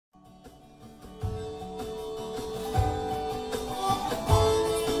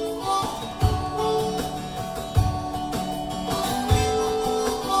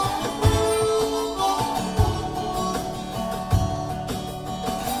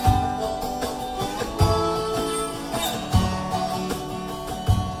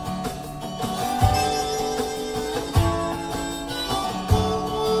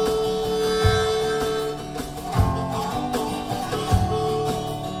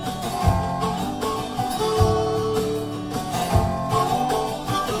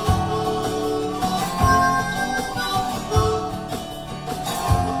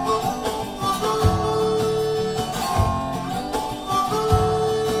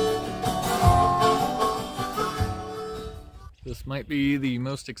This might be the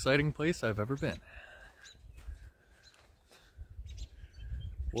most exciting place I've ever been.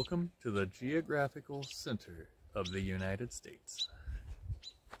 Welcome to the geographical center of the United States.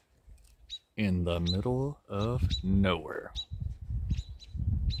 In the middle of nowhere.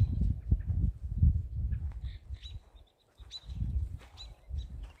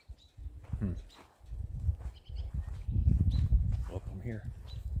 Welcome here.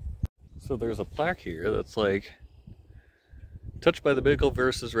 So there's a plaque here that's like, touched by the Bickle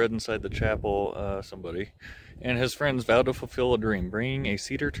verses read inside the chapel, somebody, and his friends vowed to fulfill a dream, bringing a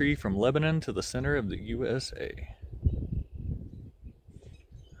cedar tree from Lebanon to the center of the USA.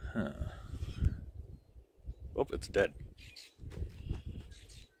 Huh. Oh, it's dead.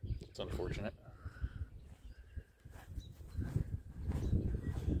 It's unfortunate.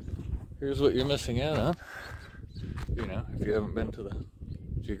 Here's what you're missing out on. You know, if you haven't been to the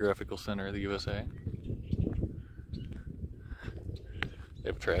geographical center of the USA. They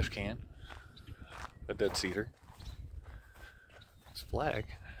have a trash can, a dead cedar, it's a flag,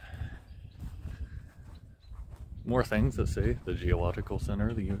 more things that say the Geological Center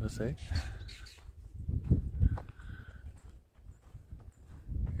of the USA.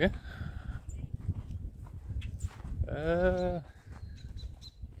 Yeah.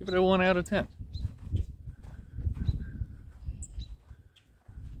 Give it a 1 out of 10.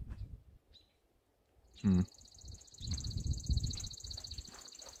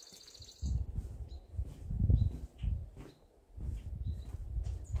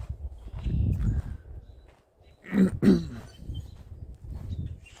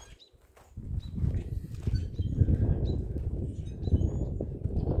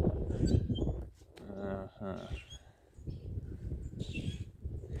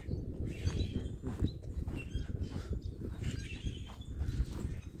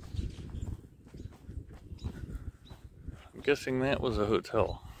 I'm guessing that was a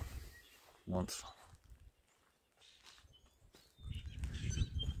hotel once.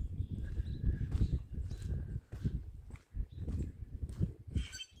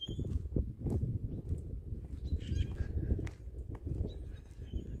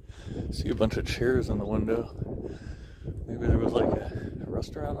 See a bunch of chairs in the window. Maybe there was like a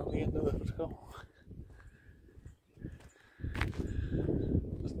restaurant on the end of the hotel.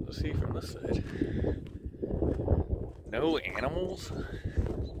 Let's see from this side. No animals?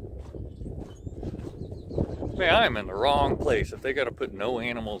 Man, I'm in the wrong place if they gotta put no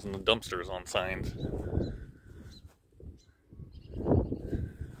animals in the dumpsters on signs.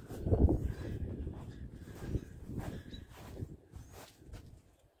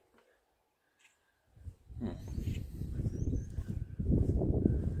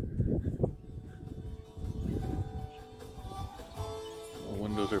 The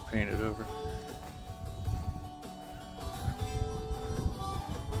windows are painted over.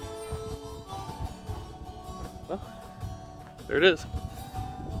 There it is.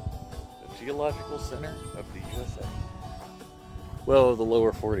 The Geological Center of the USA. Well, the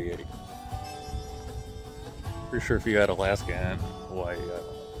lower 48. Pretty sure if you had Alaska and Hawaii, I don't know.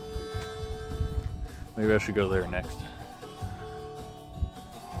 Maybe I should go there next.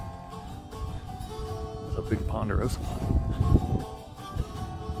 It's a big ponderosa.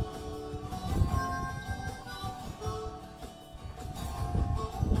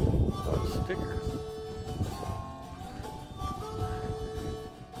 Oh, stickers.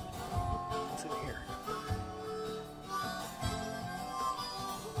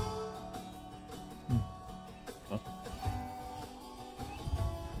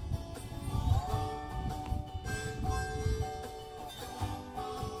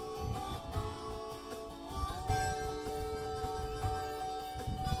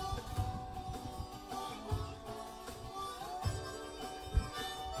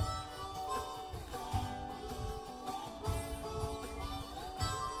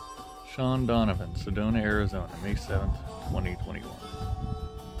 Sean Donovan, Sedona, Arizona, May 7th, 2021.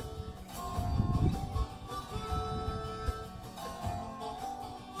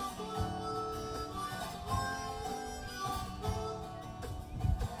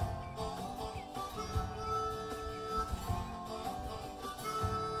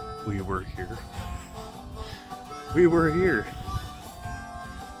 We were here. We were here.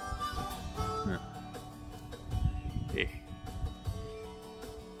 Huh. Hey.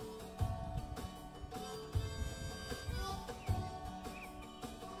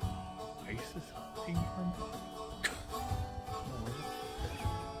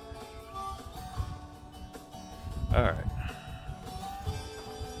 All right.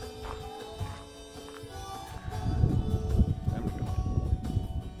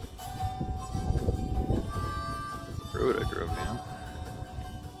 road I drove down.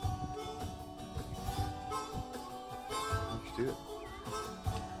 Let's do it.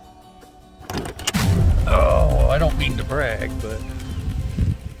 Oh, I don't mean to brag, but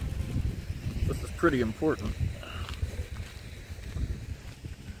this is pretty important.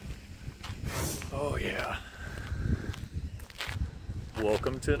 Oh yeah.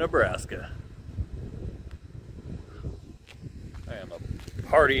 Welcome to Nebraska. I am a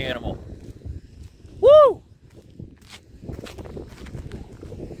party animal. Woo!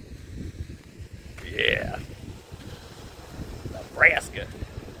 Yeah. Nebraska.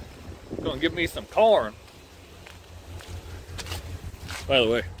 Gonna give me some corn. By the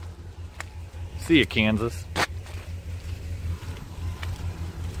way, see you, Kansas.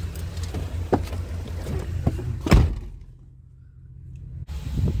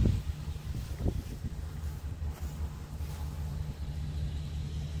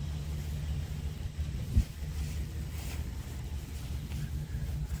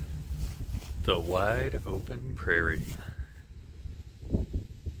 The wide open prairie.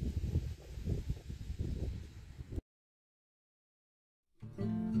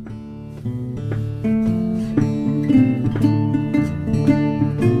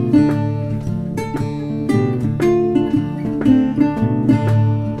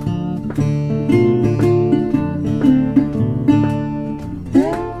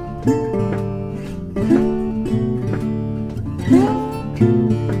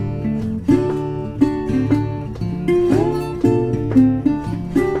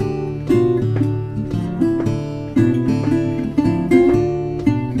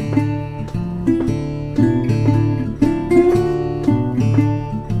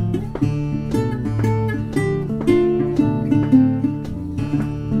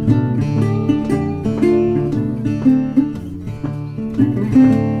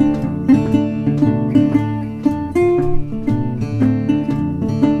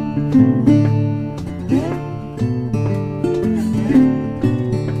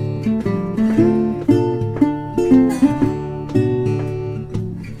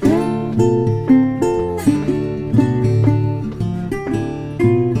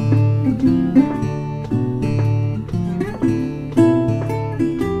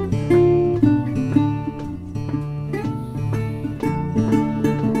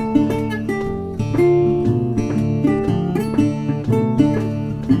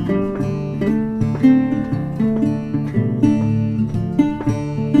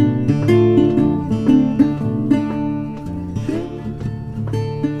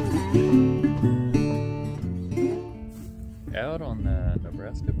 Out on the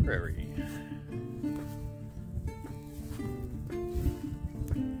Nebraska prairie.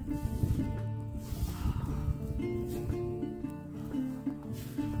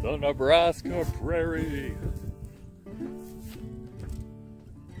 The Nebraska prairie.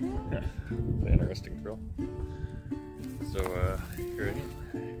 It's an interesting trail. So here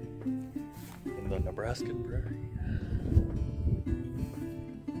I am in the Nebraska prairie.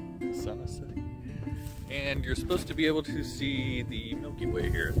 The sun is setting. And you're supposed to be able to see the Milky Way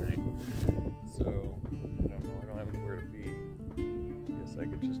here, I think. So, I don't know, I don't have anywhere to be. I guess I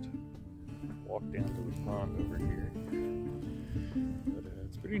could just walk down to the pond over here. But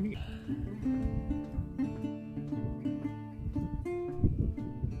it's pretty neat.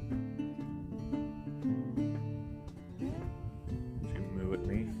 Would you moo at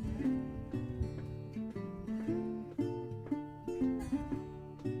me?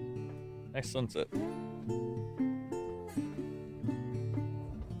 Nice sunset.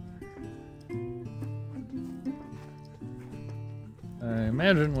 I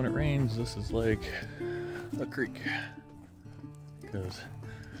imagine when it rains, this is like a creek, because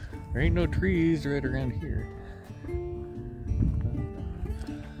there ain't no trees right around here.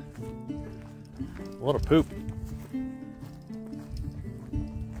 A lot of poop.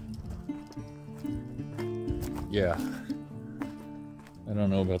 Yeah, I don't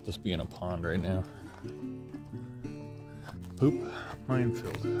know about this being a pond right now. Poop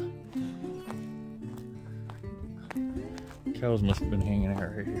minefield. Cows must have been hanging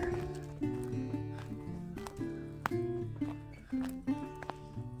out right here.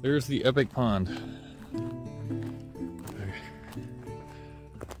 There's the epic pond.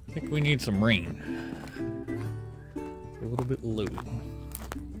 I think we need some rain. A little bit low.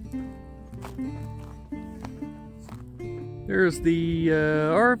 There's the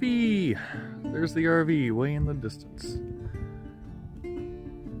RV. There's the RV way in the distance.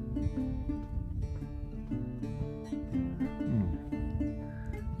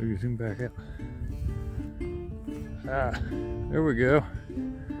 Maybe zoom back up. Ah, there we go.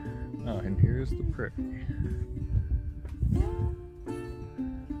 Oh, and here's the prairie.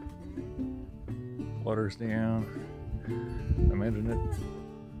 Water's down. I imagine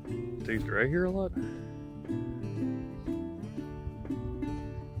it stays dry here a lot.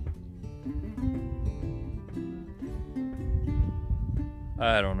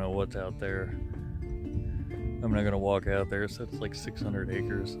 I don't know what's out there. I'm not gonna walk out there, so it's like 600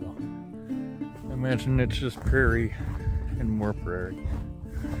 acres. So I imagine it's just prairie and more prairie.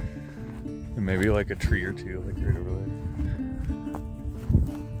 And maybe like a tree or two, like right over there.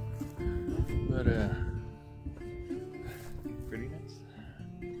 But pretty nice.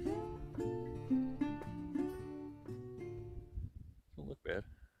 Don't look bad.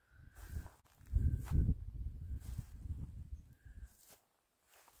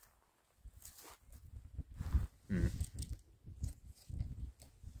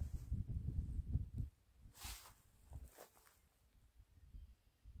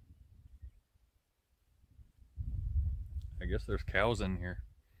 I guess there's cows in here.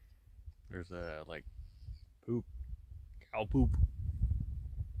 There's like poop, cow poop.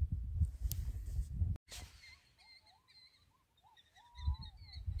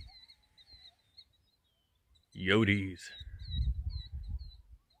 Yodis.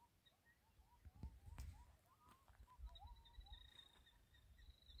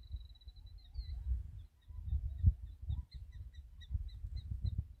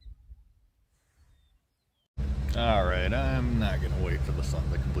 Alright, I'm not gonna wait for the sun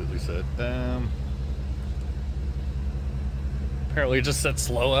to completely set. Apparently it just sets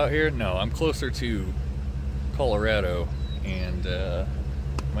slow out here. No, I'm closer to Colorado, and I'm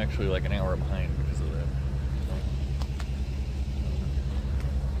actually like an hour behind because of that.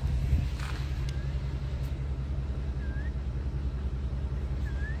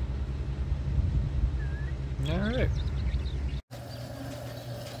 Alright.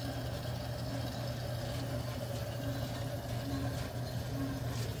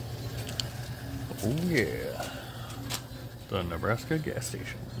 Oh yeah, the Nebraska gas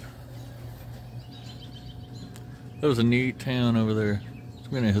station. That was a neat town over there. It's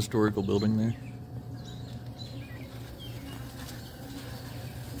been a historical building there.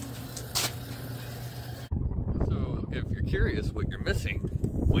 So if you're curious what you're missing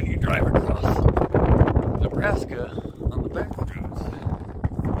when you drive across Nebraska on the back roads,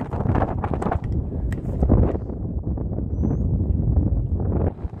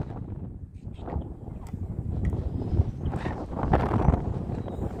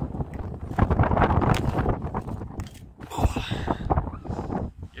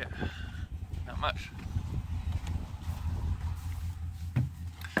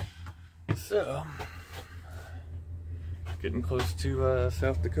 so, getting close to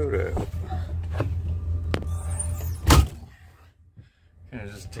South Dakota. Kind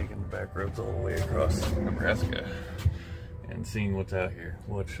of just taking the back roads all the way across Nebraska and seeing what's out here,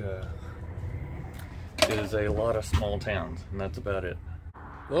 which is a lot of small towns, and that's about it.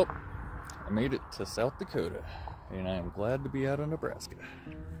 Well, I made it to South Dakota, and I am glad to be out of Nebraska.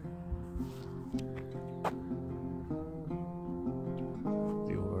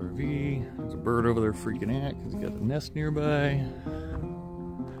 There's a bird over there freaking out because he got a nest nearby.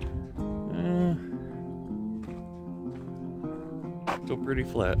 Still pretty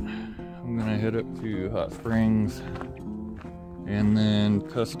flat. I'm gonna head up to Hot Springs and then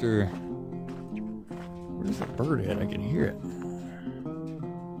Custer. Where's that bird at? I can hear it.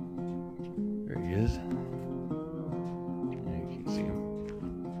 There he is. Yeah, you can see him.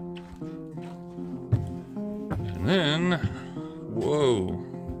 And then, whoa.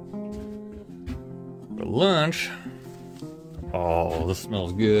 For lunch, oh, this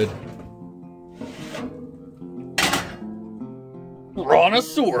smells good.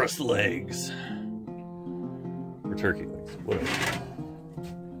 Brontosaurus legs. Or turkey legs, whatever.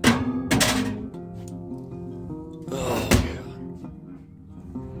 Oh, yeah.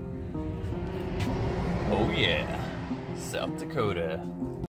 Oh, yeah. South Dakota.